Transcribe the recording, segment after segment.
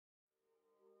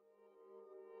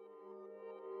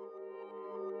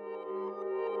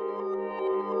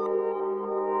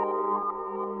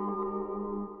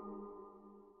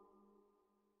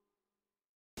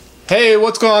Hey,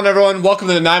 what's going on, everyone? Welcome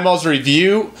to the 9Malls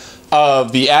review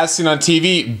of the as seen on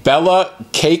TV Bella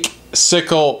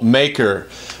Cakesicle Maker.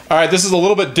 Alright, this is a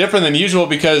little bit different than usual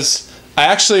because I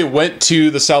actually went to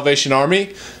the Salvation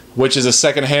Army, which is a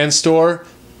secondhand store.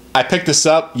 I picked this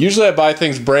up. Usually I buy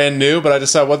things brand new, but I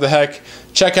decided, what the heck,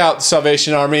 check out the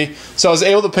Salvation Army. So I was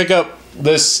able to pick up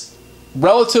this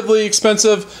relatively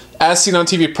expensive as seen on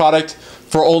TV product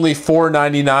for only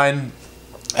 $4.99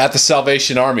 at the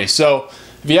Salvation Army. So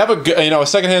if you have a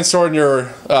secondhand store in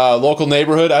your local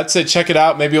neighborhood, I'd say check it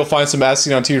out. Maybe you'll find some as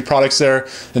seen on TV products there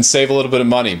and save a little bit of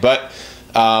money. But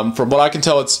from what I can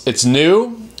tell, it's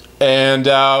new, and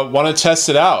want to test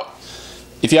it out.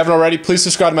 If you haven't already, please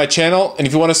subscribe to my channel, and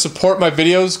if you want to support my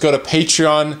videos, go to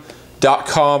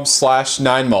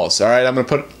patreon.com/9malls. All right, I'm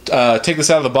gonna take this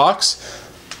out of the box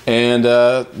and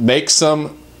make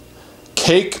some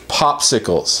cake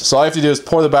popsicles. So all you have to do is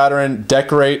pour the batter in,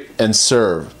 decorate, and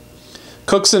serve.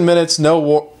 Cooks in minutes,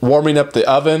 no warming up the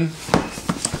oven.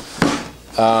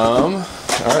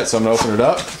 Alright, so I'm going to open it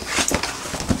up.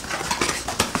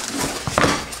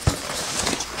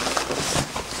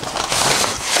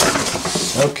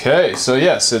 Okay, so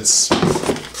yes,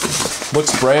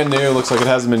 looks brand new, looks like it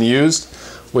hasn't been used.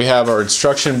 We have our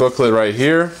instruction booklet right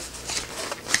here.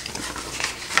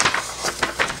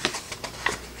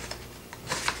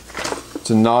 It's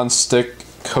a non-stick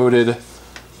coated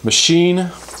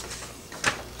machine.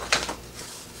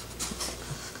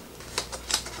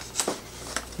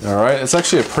 Alright, it's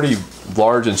actually a pretty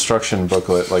large instruction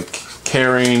booklet, like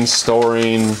carrying,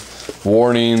 storing,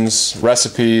 warnings,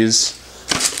 recipes.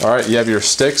 Alright, you have your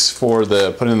sticks for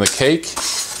putting in the cake,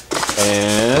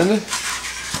 and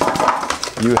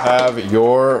you have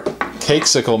your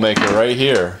Cakesicle maker right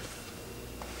here.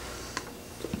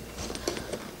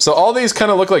 So all these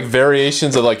kind of look like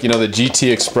variations of, like, the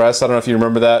GT Express. I don't know if you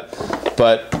remember that,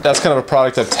 but that's kind of a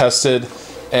product I've tested.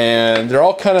 And they're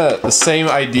all kind of the same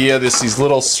idea. These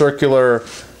little circular,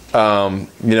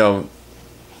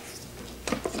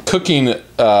 cooking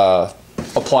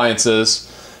appliances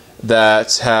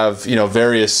that have,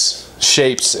 various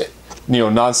shapes,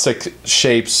 non-stick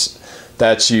shapes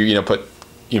that you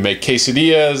make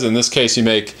quesadillas. In this case, you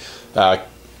make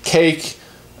cake.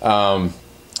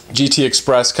 GT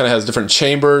Express kind of has different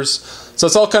chambers. So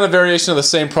it's all kind of variation of the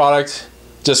same product,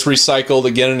 just recycled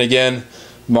again and again,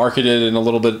 marketed in a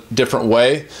little bit different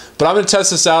way. But I'm going to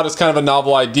test this out. It's kind of a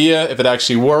novel idea, if it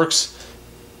actually works.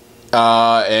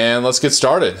 And let's get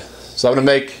started. So I'm going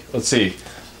to make, let's see,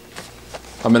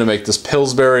 I'm going to make this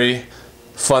Pillsbury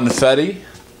Funfetti.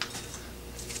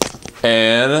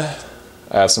 And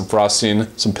I have some frosting,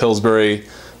 some Pillsbury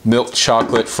milk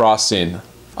chocolate frosting.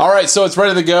 Alright, so it's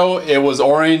ready to go. It was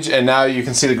orange, and now you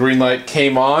can see the green light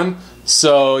came on.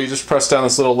 So you just press down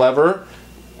this little lever,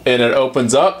 and it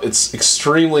opens up. It's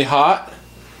extremely hot,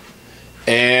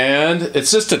 and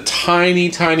it's just a tiny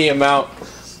amount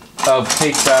of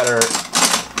cake batter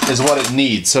is what it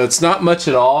needs. So it's not much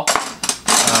at all.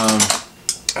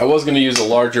 I was going to use a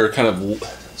larger kind of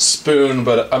spoon,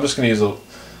 but I'm just going to use a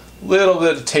little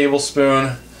bit of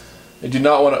tablespoon. I do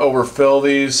not want to overfill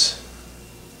these.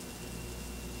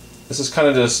 This is kind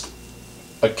of just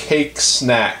a cake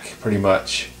snack, pretty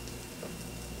much.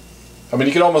 I mean,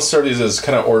 you could almost serve these as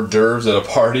kind of hors d'oeuvres at a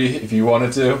party if you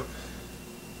wanted to.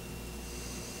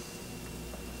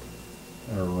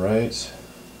 Alright.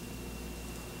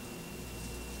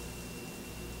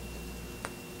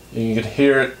 You can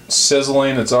hear it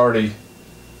sizzling. It's already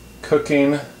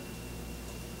cooking.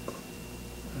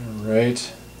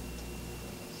 Alright.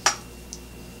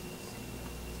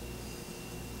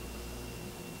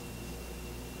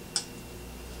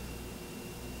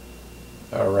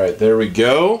 Alright, there we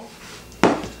go.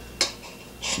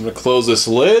 I'm going to close this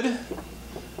lid,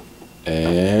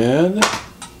 and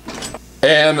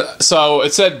so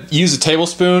it said use a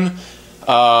tablespoon.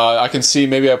 I can see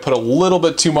maybe I put a little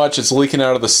bit too much. It's leaking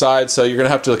out of the side, so you're going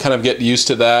to have to kind of get used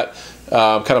to that.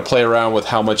 Kind of play around with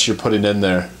how much you're putting in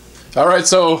there. Alright,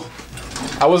 so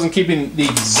I wasn't keeping the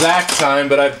exact time,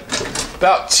 but I've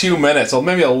about 2 minutes, or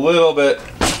maybe a little bit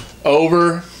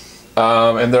over,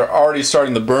 and they're already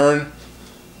starting to burn,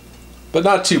 but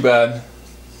not too bad.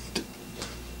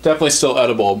 Definitely still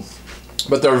edible,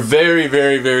 but they're very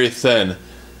thin,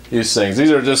 these things.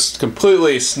 These are just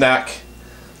completely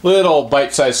little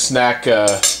bite-sized snack,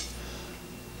 I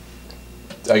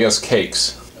guess,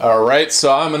 cakes. Alright,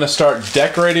 so I'm going to start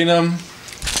decorating them.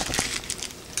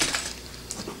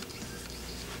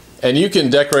 And you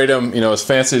can decorate them, as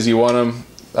fancy as you want them.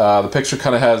 The picture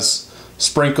kind of has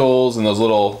sprinkles and those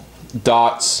little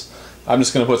dots. I'm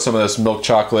just going to put some of this milk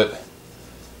chocolate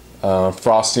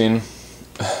frosting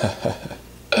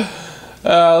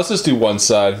Let's just do one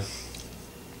side.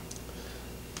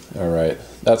 All right,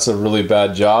 that's a really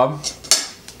bad job,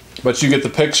 but you get the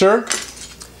picture.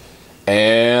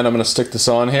 And I'm gonna stick this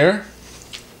on here.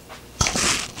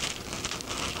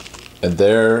 And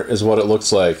there is what it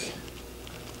looks like.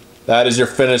 That is your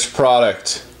finished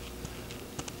product.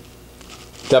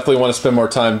 Definitely want to spend more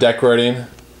time decorating.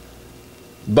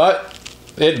 But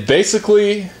it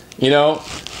basically, you know,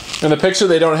 in the picture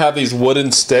they don't have these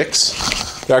wooden sticks.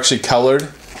 They're actually colored.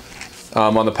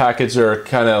 On the package they're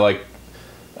kind of like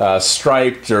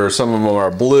striped, or some of them are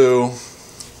blue.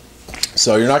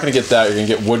 So you're not going to get that, you're going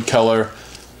to get wood color.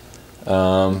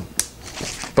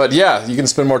 But yeah, you can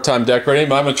spend more time decorating,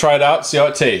 but I'm going to try it out, see how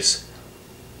it tastes.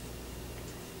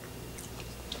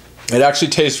 It actually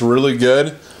tastes really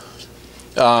good.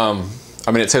 I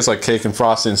mean, it tastes like cake and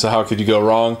frosting, so how could you go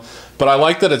wrong? But I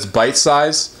like that it's bite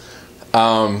size.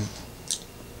 I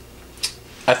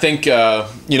think, you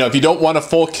know, if you don't want a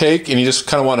full cake and you just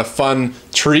kind of want a fun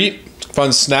treat,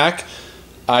 fun snack,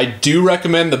 I do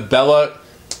recommend the Bella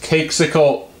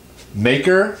Cakesicle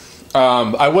maker.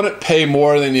 I wouldn't pay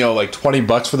more than, you know, like 20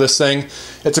 bucks for this thing.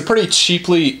 It's a pretty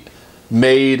cheaply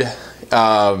made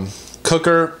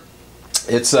cooker.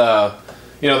 It's you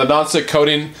know, the non-stick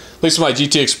coating, at least with my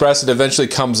GT Express, it eventually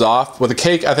comes off. With a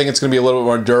cake, I think it's going to be a little bit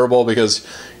more durable because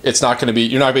it's not going to be,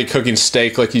 you're not going to be cooking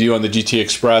steak like you do on the GT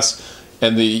Express.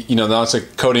 And the, you know, the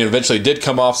non-stick coating eventually did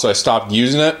come off, so I stopped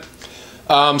using it.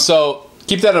 So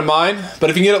keep that in mind.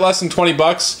 But if you can get it less than 20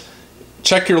 bucks,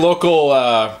 check your local,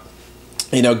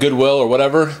 you know, Goodwill or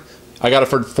whatever. I got it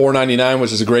for $4.99,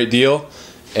 which is a great deal,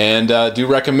 and do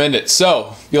recommend it. So,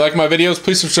 if you like my videos,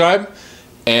 please subscribe.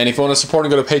 And if you want to support,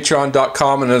 go to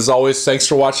patreon.com. And as always, thanks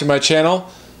for watching my channel.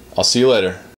 I'll see you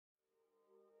later.